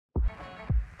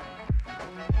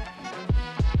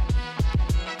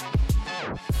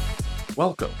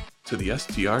Welcome to the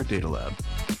STR Data Lab.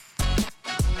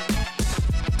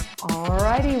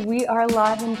 Alrighty, we are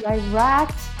live and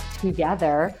direct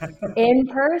together in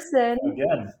person.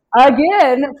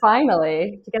 Again,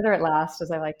 finally. Together at last,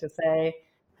 as I like to say.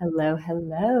 Hello,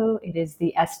 hello. It is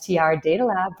the STR Data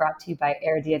Lab brought to you by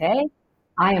AirDNA.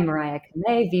 I am Mariah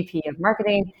Kamei, VP of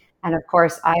Marketing. And of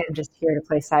course, I am just here to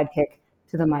play sidekick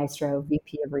to the maestro,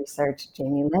 VP of Research,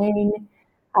 Jamie Lane.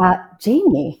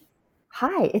 Jamie,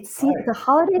 hi. The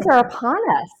holidays are upon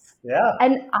us. Yeah.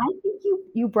 And I think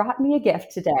you brought me a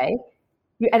gift today.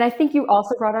 And I think you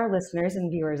also brought our listeners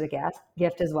and viewers a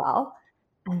gift as well.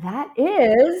 And that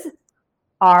is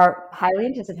our highly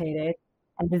anticipated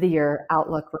end of the year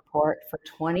outlook report for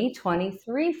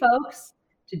 2023, folks.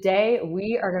 Today,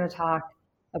 we are going to talk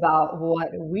about what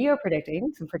we are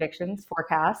predicting, some predictions,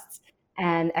 forecasts,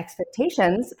 and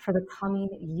expectations for the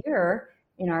coming year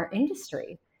in our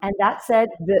industry. And that said,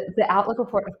 the outlook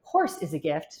report, of course, is a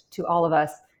gift to all of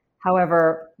us.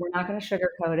 However, we're not going to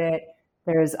sugarcoat it.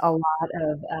 There's a lot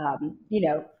of,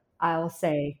 I'll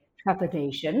say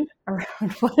trepidation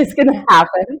around what is going to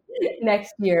happen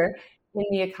next year in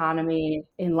the economy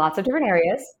in lots of different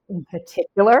areas, in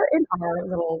particular in our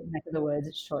little neck of the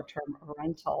woods, short-term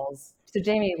rentals. So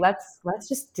Jamie, let's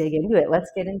just dig into it.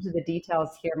 Let's get into the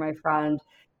details here, my friend.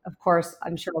 Of course,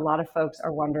 I'm sure a lot of folks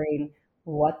are wondering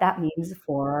what that means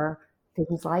for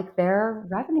things like their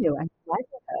revenue and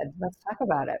livelihood. Let's talk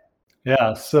about it.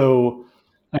 Yeah, so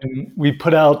we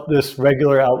put out this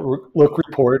regular outlook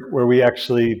report where we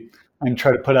actually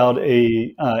try to put out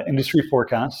a industry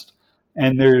forecast,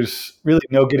 and there's really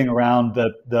no getting around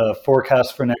that the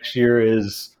forecast for next year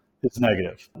is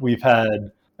negative. We've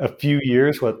had a few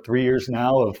years, 3 years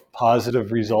now, of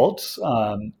positive results,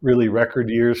 really record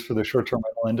years for the short-term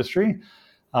rental industry.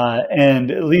 And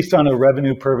at least on a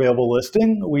revenue per available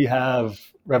listing, we have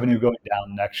revenue going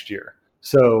down next year.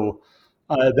 So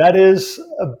that is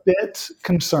a bit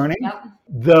concerning,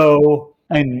 though.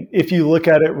 And if you look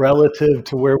at it relative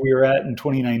to where we were at in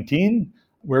 2019,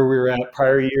 where we were at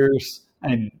prior years,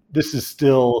 and this is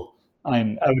still,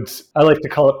 I like to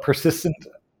call it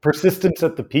persistence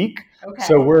at the peak. Okay.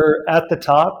 So we're at the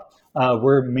top.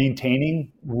 We're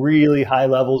maintaining really high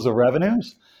levels of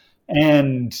revenues.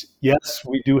 And yes,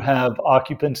 we do have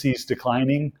occupancies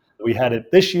declining. We had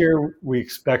it this year. We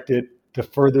expect it to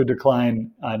further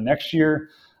decline next year.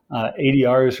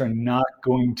 ADRs are not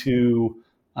going to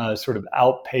sort of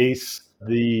outpace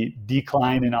the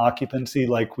decline in occupancy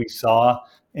like we saw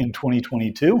in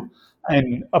 2022.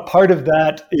 And a part of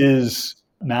that is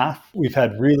math. We've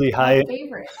had really high... My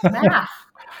favorite, math.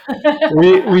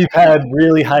 We've had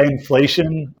really high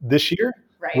inflation this year.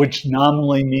 Right. Which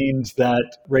nominally means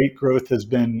that rate growth has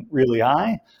been really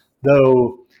high,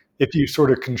 though if you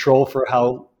sort of control for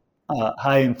how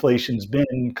high inflation's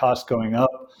been, costs going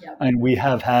up, and we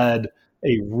have had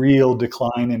a real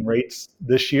decline in rates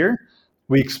this year.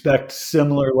 We expect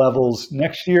similar levels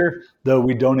next year, though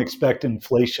we don't expect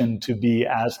inflation to be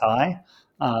as high.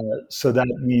 So that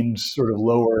means sort of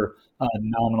lower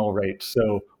nominal rates.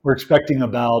 So we're expecting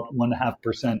about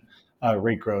 1.5%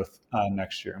 rate growth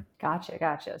next year.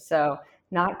 Gotcha. So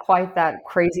not quite that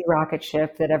crazy rocket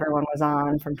ship that everyone was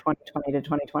on from 2020 to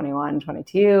 2021,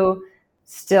 22.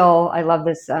 Still, I love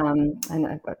this. And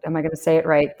am I going to say it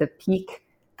right? The peak.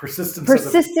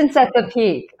 Persistence at the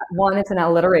peak. One, it's an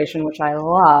alliteration, which I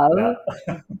love.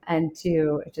 Yeah. And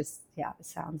two, it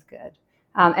sounds good.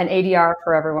 And ADR,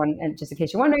 for everyone, and just in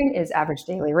case you're wondering, is average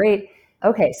daily rate.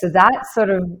 Okay, so that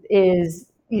sort of is,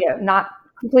 not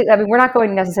completely, we're not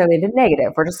going necessarily into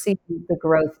negative. We're just seeing the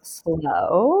growth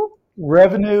slow.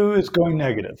 Revenue is going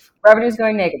negative.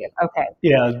 Okay.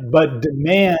 Yeah, but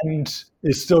demand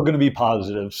is still going to be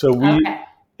positive. So we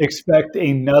expect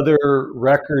another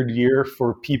record year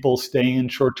for people staying in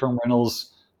short-term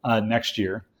rentals next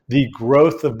year. The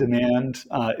growth of demand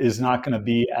is not going to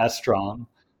be as strong.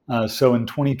 So in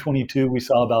 2022, we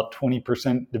saw about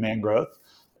 20% demand growth.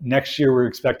 Next year, we're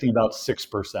expecting about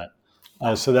 6%.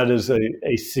 So that is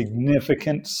a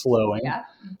significant slowing. Yeah.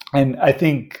 And I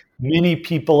think many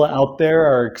people out there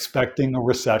are expecting a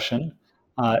recession.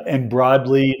 And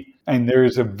broadly, and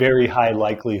there's a very high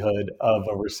likelihood of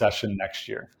a recession next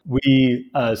year. We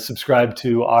subscribe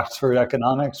to Oxford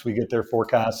Economics. We get their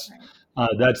forecasts.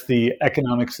 That's the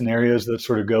economic scenarios that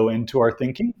sort of go into our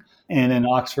thinking. And in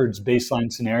Oxford's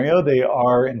baseline scenario, they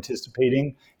are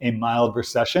anticipating a mild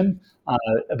recession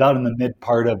about in the mid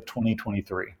part of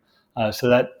 2023. So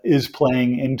that is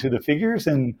playing into the figures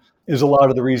and is a lot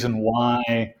of the reason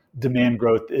why demand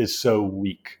growth is so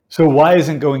weak. So why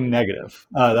isn't going negative?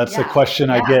 That's a question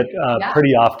I get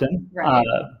pretty often. Right.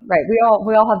 We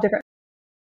all have different.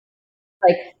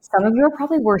 Like some of you are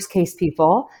probably worst case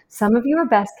people, some of you are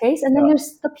best case, and then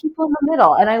there's the people in the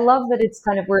middle. And I love that it's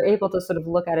kind of, we're able to sort of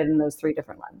look at it in those three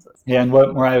different lenses. Yeah, and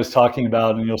what Mariah was talking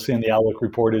about, and you'll see in the Outlook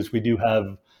report, is we do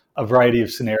have a variety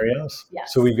of scenarios.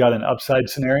 Yes. So we've got an upside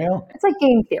scenario. It's like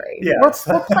game theory. Yeah.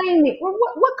 We're playing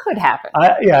what could happen.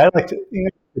 I like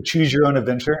to choose your own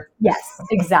adventure. Yes,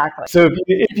 exactly. So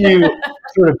if you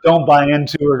sort of don't buy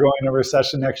into we're going into a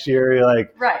recession next year, you're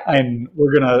like, and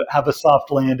we're going to have a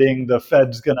soft landing, the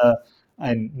Fed's going to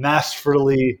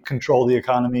masterfully control the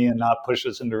economy and not push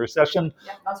us into recession,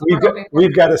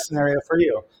 we've got a scenario for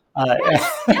you.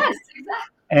 Yes, exactly.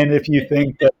 And if you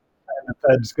think that the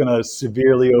Fed's going to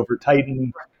severely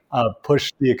over-tighten,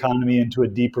 push the economy into a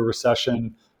deeper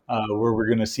recession, where we're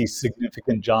going to see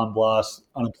significant job loss,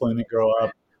 unemployment grow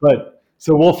up. But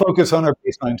so we'll focus on our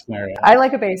baseline scenario. I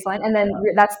like a baseline, and then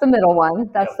that's the middle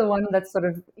one. That's the one that's sort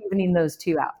of evening those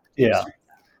two out. Yeah.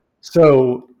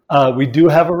 So we do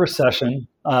have a recession,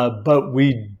 but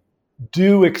we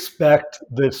do expect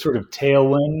the sort of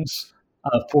tailwinds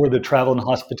for the travel and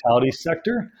hospitality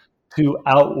sector to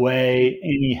outweigh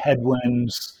any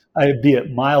headwinds, be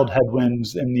it mild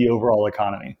headwinds in the overall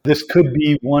economy. This could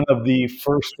be one of the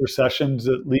first recessions,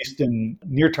 at least in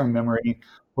near-term memory,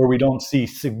 where we don't see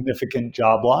significant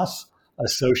job loss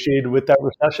associated with that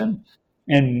recession.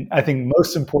 And I think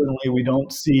most importantly, we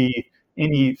don't see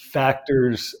any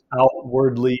factors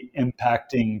outwardly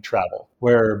impacting travel,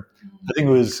 where I think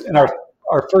it was in our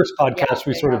first podcast,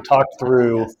 we sort of talked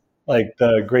through like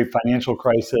the great financial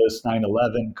crisis,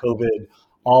 9/11, COVID,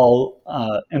 all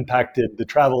impacted the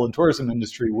travel and tourism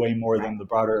industry way more than the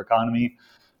broader economy.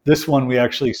 This one, we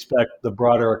actually expect the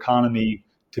broader economy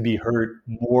to be hurt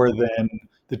more than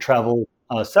the travel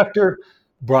sector,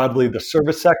 broadly the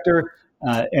service sector.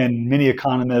 And many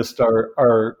economists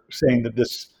are saying that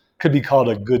this could be called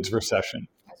a goods recession.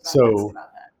 So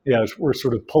yeah, we're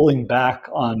sort of pulling back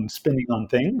on spending on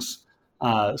things,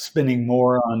 spending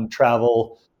more on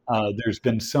travel. There's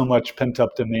been so much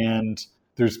pent-up demand.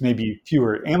 There's maybe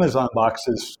fewer Amazon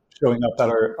boxes showing up at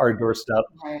our doorstep.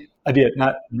 Right. Albeit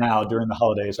not now during the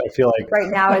holidays. I feel like right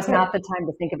now is not the time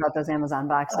to think about those Amazon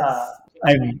boxes.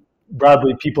 And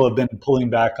broadly, people have been pulling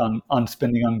back on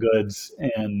spending on goods,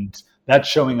 and that's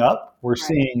showing up. We're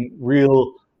seeing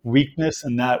real weakness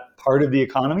in that part of the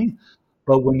economy.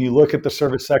 But when you look at the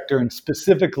service sector, and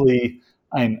specifically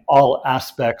in all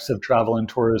aspects of travel and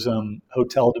tourism,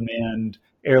 hotel demand,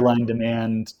 airline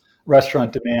demand,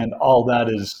 restaurant demand, all that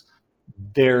is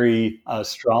very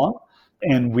strong.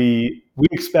 And we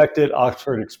expect it,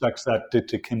 Oxford expects that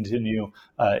to continue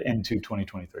into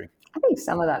 2023. I think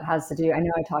some of that has to do, I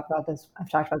know I've talked about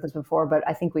this before, but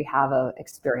I think we have a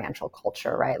experiential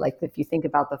culture, right? Like if you think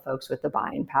about the folks with the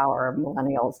buying power,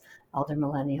 millennials, elder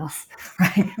millennials,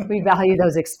 right? We value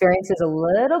those experiences a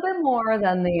little bit more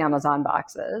than the Amazon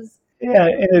boxes. Yeah,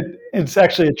 and it's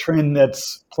actually a trend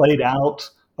that's played out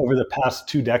over the past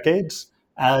 2 decades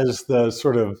as the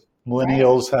sort of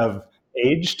millennials have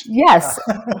aged. Yes,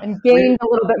 and gained a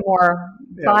little bit more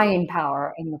buying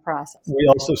power in the process. We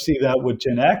also see that with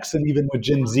Gen X and even with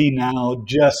Gen Z now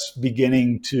just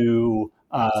beginning to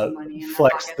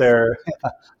flex their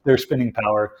spending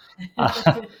power.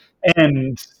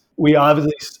 And we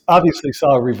obviously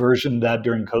saw a reversion of that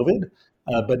during COVID,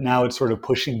 but now it's sort of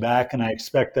pushing back, and I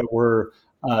expect that we're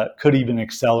could even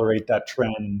accelerate that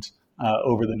trend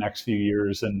over the next few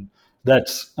years. And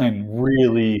that's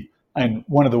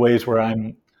one of the ways where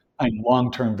I'm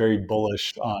long-term very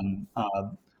bullish on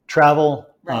travel,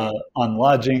 on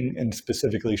lodging, and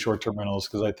specifically short-term rentals,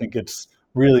 because I think it's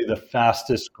really the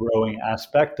fastest growing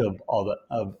aspect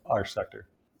of our sector.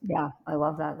 Yeah, I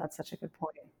love that. That's such a good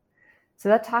point. So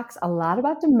that talks a lot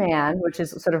about demand, which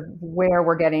is sort of where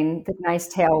we're getting the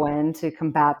nice tailwind to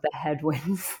combat the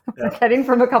headwinds we're getting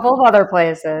from a couple of other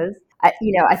places.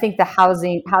 I think the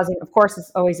housing, of course,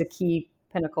 is always a key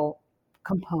pinnacle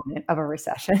component of a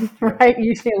recession, right?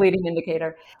 Usually a leading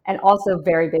indicator, and also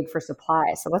very big for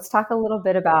supply. So let's talk a little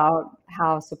bit about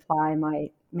how supply may or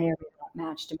may not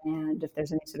match demand, if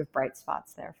there's any sort of bright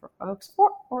spots there for folks,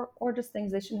 or just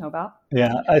things they should know about.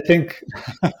 Yeah, I think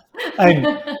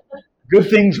good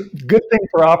thing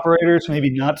for operators, maybe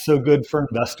not so good for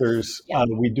investors. Yeah.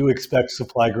 We do expect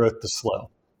supply growth to slow.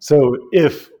 So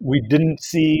if we didn't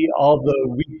see all the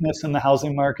weakness in the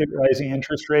housing market, rising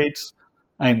interest rates,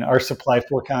 and our supply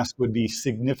forecast would be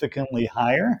significantly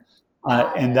higher.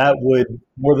 And that would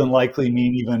more than likely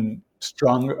mean even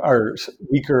stronger or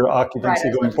weaker occupancy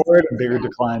Right, going forward and bigger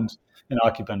declines in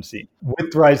occupancy.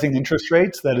 With rising interest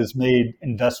rates, that has made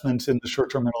investments in the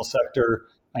short-term rental sector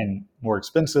and more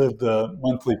expensive. The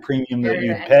monthly premium that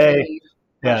you pay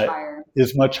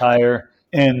is much higher.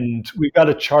 And we've got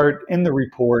a chart in the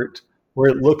report where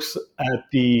it looks at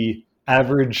the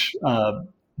average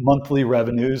monthly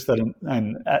revenues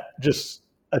that just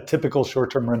a typical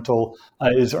short-term rental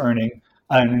is earning,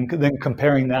 and then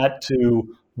comparing that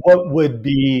to what would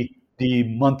be the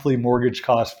monthly mortgage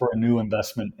cost for a new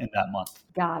investment in that month.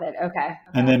 Got it. Okay.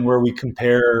 And then where we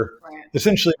compare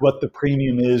essentially what the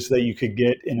premium is that you could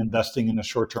get in investing in a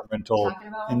short-term rental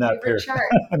in that period.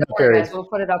 Guys, we'll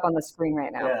put it up on the screen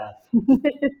right now.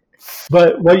 Yeah.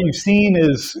 But what you've seen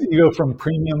is you go from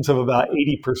premiums of about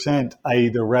 80%, i.e.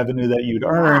 the revenue that you'd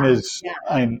earn is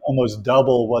almost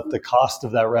double what the cost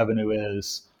of that revenue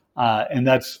is. And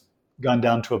that's gone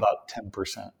down to about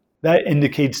 10%. That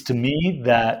indicates to me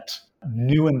that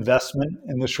new investment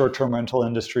in the short-term rental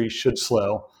industry should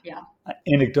slow. Yeah.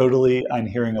 Anecdotally, I'm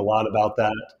hearing a lot about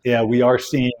that. Yeah, we are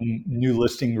seeing new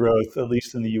listing growth, at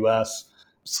least in the US,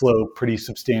 slow pretty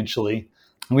substantially.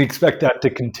 And we expect that to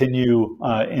continue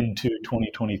into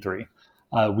 2023.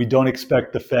 We don't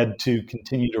expect the Fed to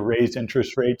continue to raise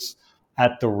interest rates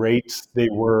at the rates they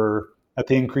were, at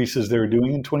the increases they were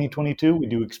doing in 2022. We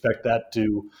do expect that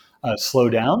to slow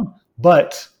down,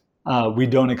 but we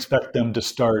don't expect them to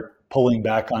start pulling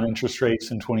back on interest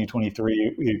rates in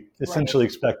 2023. We essentially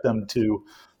expect them to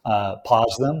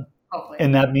pause them. Hopefully.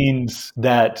 And that means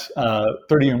that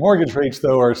 30-year mortgage rates,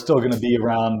 though, are still going to be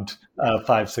around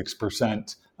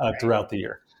 5-6% throughout the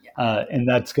year. Yeah. And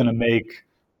that's going to make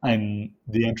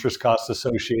the interest costs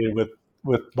associated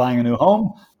with buying a new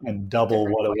home and double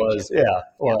what it was.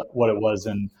 What it was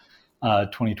in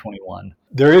 2021.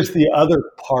 There is the other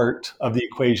part of the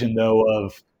equation, though,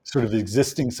 of sort of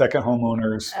existing second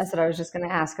homeowners. That's what I was just going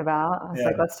to ask about. I was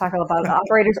like, let's talk about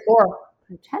operators or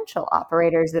potential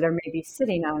operators that are maybe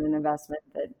sitting on an investment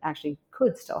that actually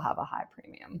could still have a high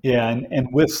premium. Yeah, and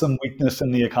with some weakness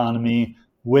in the economy,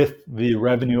 with the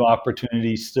revenue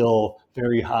opportunity still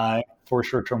very high for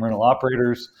short-term rental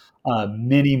operators,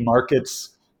 many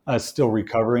markets still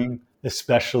recovering,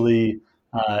 especially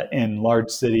in large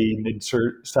city,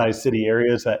 mid-sized city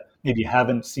areas that maybe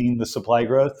haven't seen the supply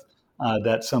growth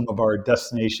that some of our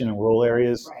destination and rural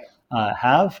areas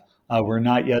have. We're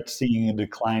not yet seeing a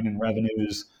decline in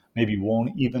revenues, maybe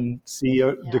won't even see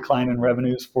a decline in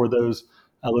revenues for those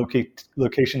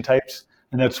location types.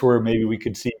 And that's where maybe we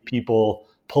could see people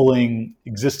pulling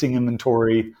existing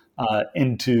inventory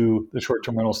into the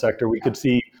short-term rental sector. We could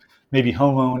see maybe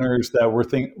homeowners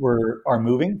that are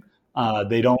moving.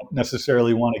 They don't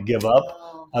necessarily want to give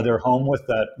up their home with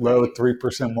that low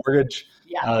 3% mortgage.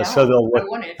 So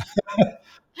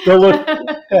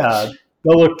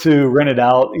they'll look to rent it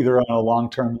out either on a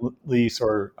long-term lease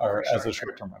or as a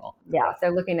short-term rental. Yeah, if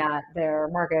they're looking at their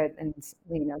market and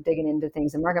digging into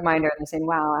things in Market Minder and they're saying,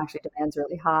 wow, actually demand's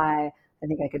really high. I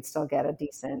think I could still get a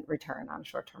decent return on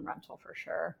short-term rental for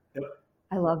sure. Yep.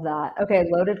 I love that. Okay,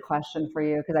 loaded question for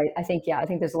you, because I think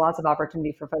there's lots of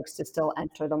opportunity for folks to still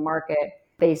enter the market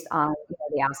based on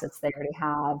the assets they already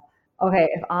have. Okay,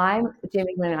 if I'm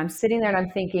Jamie Glynn, I'm sitting there and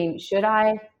I'm thinking, should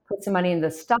I put some money in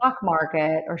the stock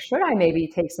market or should I maybe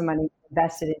take some money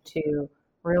invested into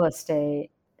real estate?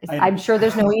 I'm sure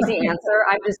there's no easy answer.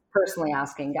 I'm just personally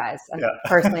asking, guys.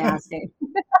 Personally asking.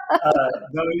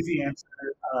 No easy answer.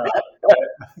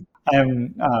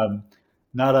 I'm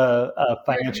not a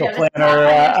financial planner.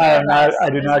 I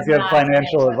do not give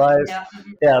financial advice.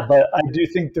 But I do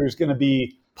think there's going to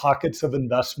be pockets of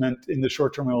investment in the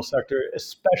short-term rental sector,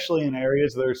 especially in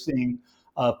areas that are seeing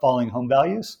falling home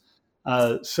values.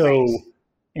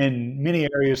 In many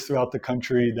areas throughout the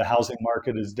country, the housing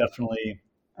market is definitely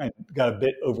got a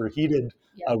bit overheated.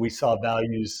 We saw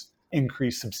values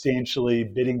increase substantially,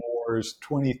 bidding wars,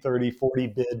 20, 30, 40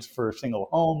 bids for a single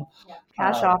home.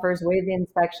 Cash offers, waive the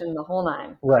inspection, the whole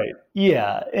nine. Right.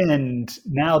 Yeah. And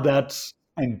now that's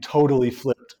totally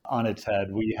flipped on its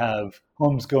head. We have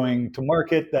homes going to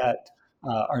market that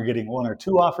are getting one or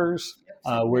two offers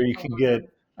where you can get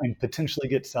and potentially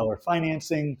get seller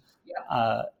financing,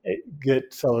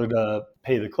 get seller to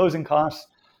pay the closing costs.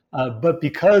 But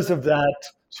because of that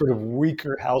sort of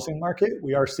weaker housing market,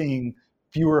 we are seeing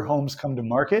fewer homes come to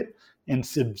market and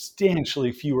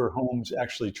substantially fewer homes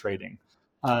actually trading.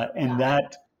 And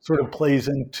that sort of plays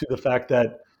into the fact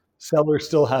that sellers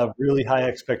still have really high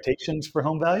expectations for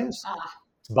home values.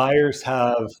 Buyers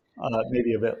have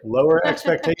maybe a bit lower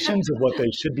expectations of what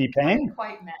they should be paying.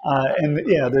 Quite met. And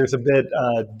there's a bit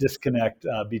disconnect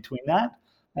between that.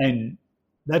 And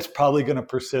that's probably going to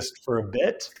persist for a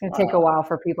bit. It's going to take a while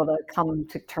for people to come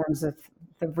to terms with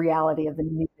the reality of the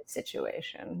new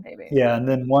situation, maybe. Yeah, and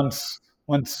then once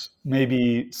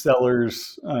maybe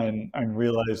sellers and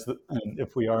realize that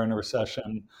if we are in a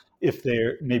recession, if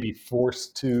they're maybe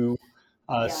forced to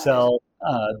sell,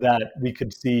 that we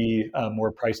could see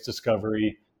more price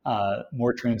discovery,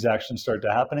 more transactions start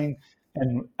to happening.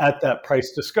 And at that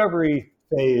price discovery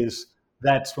phase,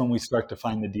 that's when we start to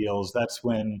find the deals. That's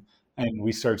when, and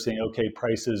we start saying, okay,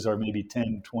 prices are maybe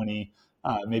 10, 20,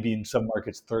 maybe in some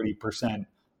markets 30%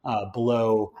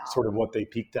 below sort of what they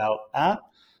peaked out at.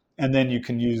 And then you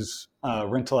can use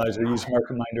Rentalizer, use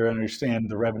MarketMinder, understand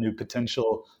the revenue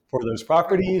potential for those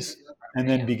properties, and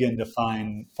then begin to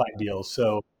find deals.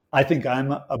 So I think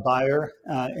I'm a buyer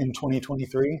in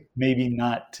 2023, maybe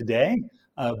not today,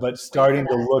 but starting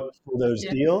to look for those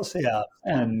deals,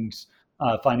 and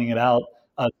finding it out.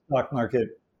 Stock market,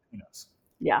 who knows?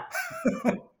 Yeah.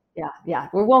 Yeah.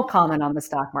 We won't comment on the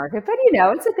stock market, but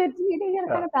it's a good, you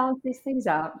gotta kind of balance these things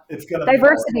out.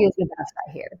 Diversity is the best,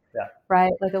 I hear. Yeah.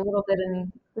 Right? Like a little bit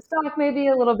in the stock, maybe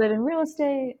a little bit in real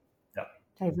estate. Yeah.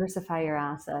 Diversify your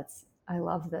assets. I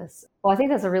love this. Well, I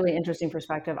think that's a really interesting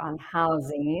perspective on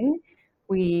housing.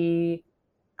 We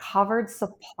covered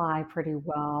supply pretty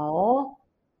well.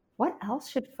 What else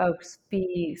should folks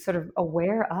be sort of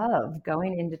aware of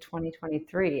going into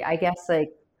 2023? I guess,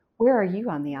 like, where are you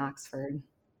on the Oxford?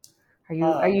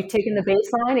 Are you taking the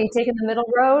baseline? Are you taking the middle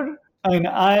road? I mean,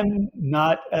 I'm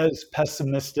not as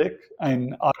pessimistic.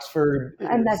 Oxford,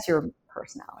 and that's your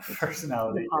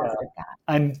personality. Yeah.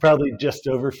 I'm probably just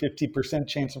over 50%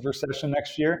 chance of recession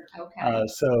next year. Okay.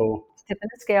 So tipping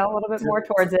the scale a little bit more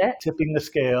towards it. Tipping the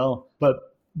scale, but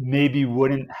maybe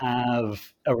wouldn't have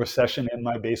a recession in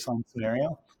my baseline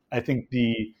scenario. I think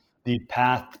the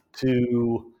path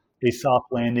to a soft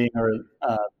landing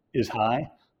is high.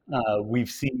 We've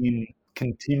seen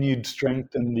continued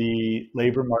strength in the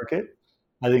labor market.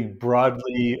 I think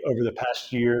broadly over the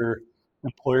past year,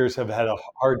 employers have had a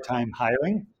hard time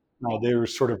hiring. They were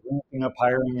sort of ramping up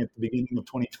hiring at the beginning of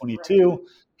 2022,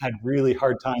 had really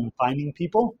hard time finding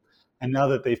people. And now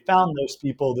that they found those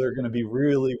people, they're going to be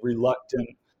really reluctant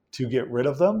to get rid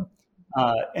of them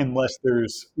unless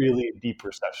there's really a deep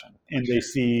recession and they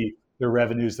see their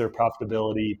revenues, their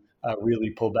profitability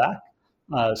really pull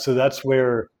back. So that's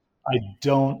where I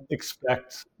don't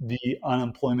expect the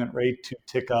unemployment rate to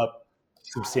tick up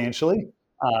substantially,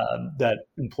 that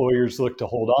employers look to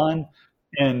hold on.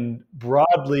 And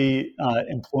broadly,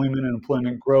 employment and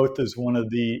employment growth is one of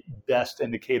the best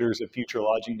indicators of future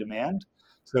lodging demand.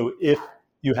 So if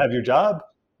you have your job,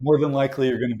 more than likely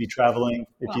you're going to be traveling.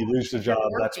 If you lose the job,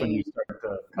 that's when you start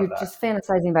to come back. Just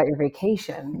fantasizing about your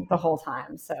vacation the whole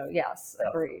time. So yes,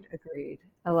 agreed.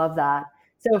 I love that.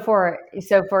 So for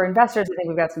investors, I think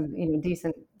we've got some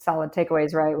decent, solid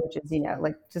takeaways, right? Which is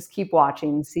like just keep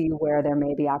watching, see where there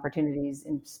may be opportunities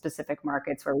in specific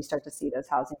markets where we start to see those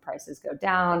housing prices go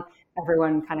down.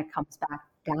 Everyone kind of comes back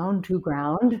down to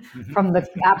ground from the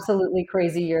absolutely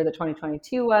crazy year that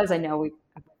 2022 was. I know we've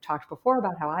talked before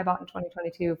about how I bought in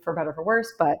 2022 for better or for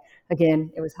worse, but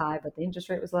again, it was high, but the interest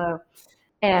rate was low.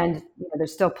 And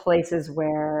there's still places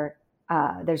where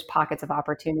there's pockets of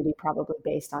opportunity, probably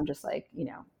based on just like,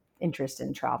 interest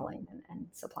in traveling and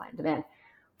supply and demand.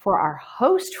 For our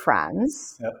host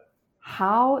friends,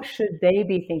 how should they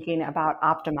be thinking about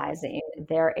optimizing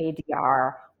their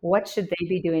ADR? What should they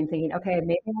be doing? Thinking, okay,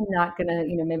 maybe I'm not going to,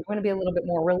 maybe I'm going to be a little bit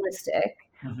more realistic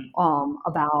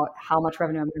about how much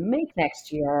revenue I'm going to make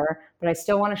next year, but I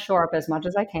still want to shore up as much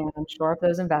as I can, shore up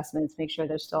those investments, make sure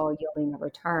they're still yielding a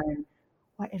return.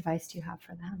 What advice do you have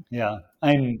for them? Yeah,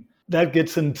 that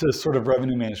gets into sort of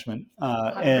revenue management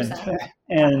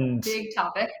and big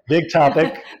topic. Big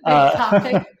topic. You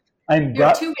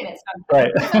have 2 minutes.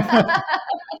 Right.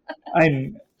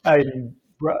 I'm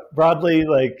broadly,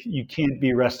 like, you can't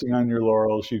be resting on your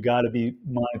laurels. You got to be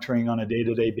monitoring on a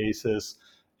day-to-day basis.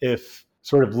 If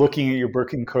sort of looking at your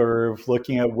booking curve,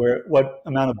 looking at what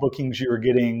amount of bookings you were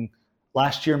getting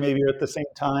last year, maybe at the same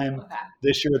time,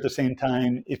 this year at the same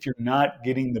time. If you're not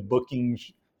getting the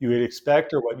bookings you would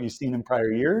expect or what you've seen in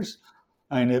prior years,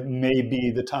 and it may be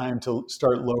the time to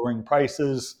start lowering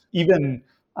prices, even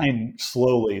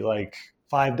slowly, like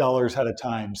 $5 at a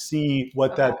time. See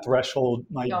what that threshold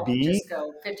might be. Just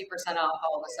go 50% off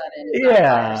all of a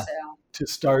sudden. To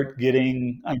start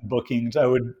getting bookings, I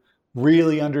would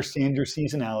really understand your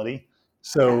seasonality.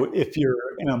 So if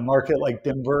you're in a market like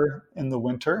Denver in the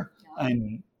winter,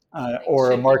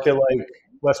 or a market like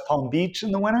West Palm Beach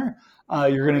in the winter,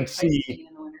 you're going to see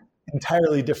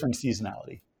entirely different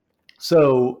seasonality.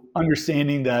 So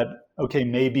understanding that, okay,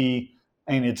 maybe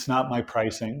and it's not my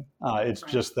pricing. It's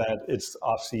Right. just that it's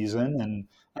off season, and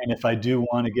if I do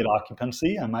want to get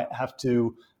occupancy, I might have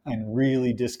to and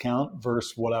really discount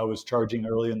versus what I was charging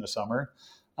early in the summer.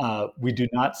 We do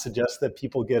not suggest that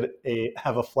people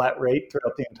have a flat rate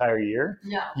throughout the entire year.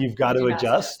 No, You've got we to do not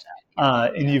adjust, suggest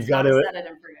that. and Yeah, you've it's got not to. set it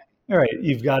and forget it. All right,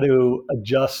 you've got to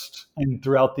adjust and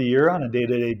throughout the year on a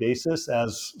day-to-day basis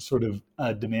as sort of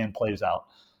demand plays out.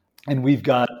 And we've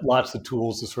got lots of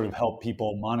tools to sort of help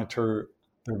people monitor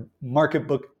their market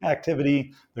book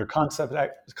activity, their comp set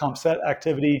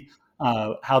activity,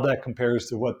 how that compares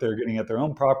to what they're getting at their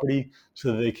own property,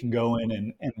 so that they can go in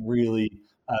and really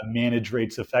manage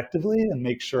rates effectively and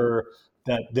make sure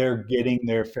that they're getting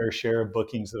their fair share of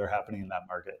bookings that are happening in that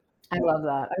market. I love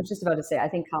that. I was just about to say, I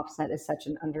think CompSnet is such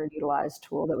an underutilized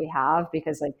tool that we have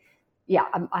because, like, yeah,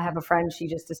 I have a friend, she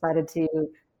just decided to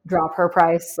drop her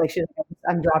price. Like, she's like,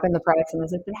 I'm dropping the price. And I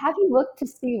was like, but have you looked to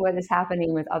see what is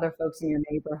happening with other folks in your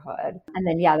neighborhood? And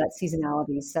then, yeah, that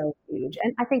seasonality is so huge.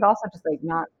 And I think also just like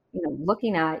not,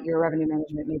 looking at your revenue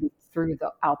management maybe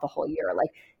throughout the whole year,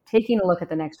 like taking a look at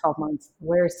the next 12 months,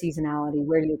 where's seasonality?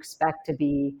 Where do you expect to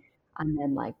be? And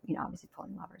then, like, obviously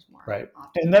pulling levers more. Right.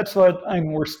 Often. And that's what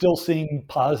we're still seeing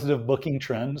positive booking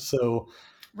trends. So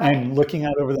I'm looking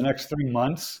at over the next 3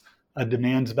 months,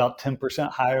 demand's about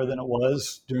 10% higher than it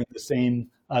was during the same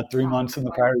 3 months in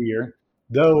the prior year,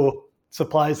 though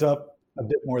supply's up a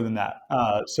bit more than that.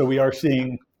 So we are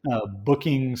seeing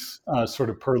bookings sort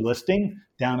of per listing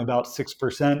down about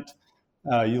 6%.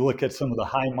 You look at some of the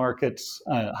high markets,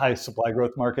 high supply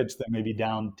growth markets that may be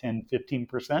down 10,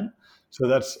 15%. So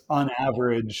that's on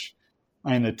average,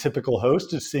 and a typical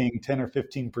host is seeing 10 or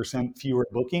 15% fewer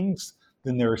bookings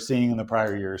than they were seeing in the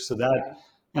prior years. So that,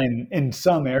 and in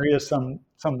some areas, some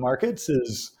markets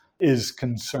is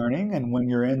concerning. And when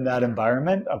you're in that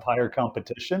environment of higher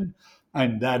competition,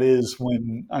 and that is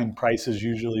when prices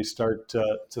usually start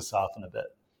to soften a bit.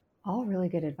 All really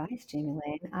good advice, Jamie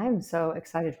Lane. I'm so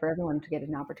excited for everyone to get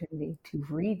an opportunity to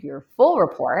read your full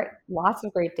report. Lots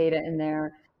of great data in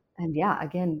there. And yeah,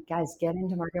 again, guys, get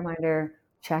into MarketMinder,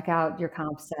 check out your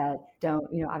comp set. Don't,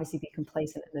 obviously be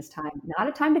complacent in this time. Not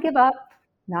a time to give up,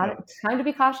 not a time to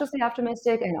be cautiously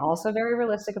optimistic and also very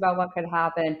realistic about what could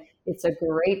happen. It's a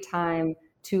great time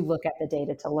to look at the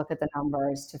data, to look at the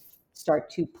numbers, to start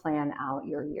to plan out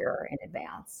your year in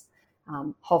advance.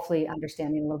 Hopefully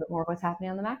understanding a little bit more of what's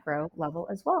happening on the macro level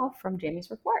as well from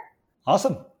Jamie's report.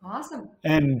 Awesome.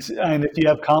 And if you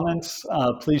have comments,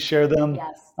 please share them.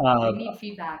 Yes, we need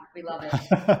feedback. We love it.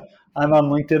 I'm on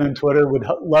LinkedIn and Twitter. Would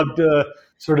love to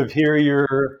sort of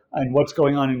hear what's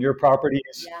going on in your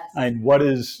properties. Yes. And what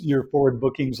is your forward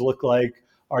bookings look like?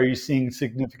 Are you seeing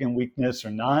significant weakness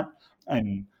or not?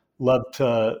 And love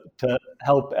to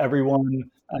help everyone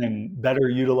and better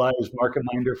utilize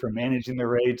MarketMinder for managing their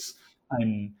rates.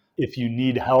 And if you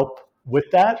need help with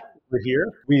that, we're here.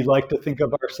 We like to think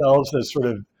of ourselves as sort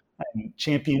of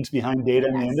champions behind data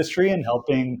in the industry and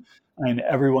helping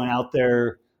everyone out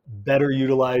there better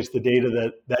utilize the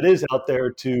data that is out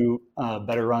there to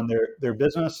better run their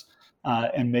business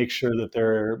and make sure that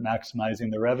they're maximizing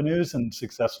their revenues and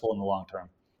successful in the long term.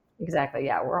 Exactly.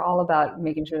 Yeah. We're all about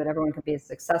making sure that everyone can be as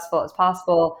successful as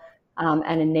possible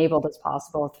and enabled as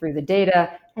possible through the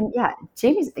data. And yeah,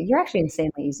 you're actually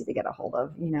insanely easy to get a hold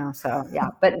of, so yeah,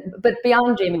 but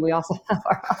beyond Jamie, we also have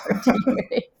our other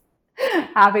teammates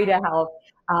happy to help.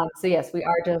 So yes, we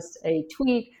are just a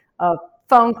tweet, a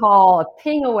phone call, a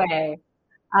ping away,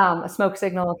 a smoke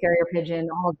signal, a carrier pigeon,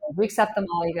 all of those. We accept them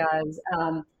all, you guys.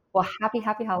 Well, happy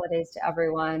holidays to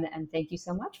everyone. And thank you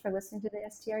so much for listening to the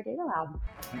STR Data Lab.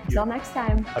 Until next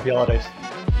time. Happy holidays.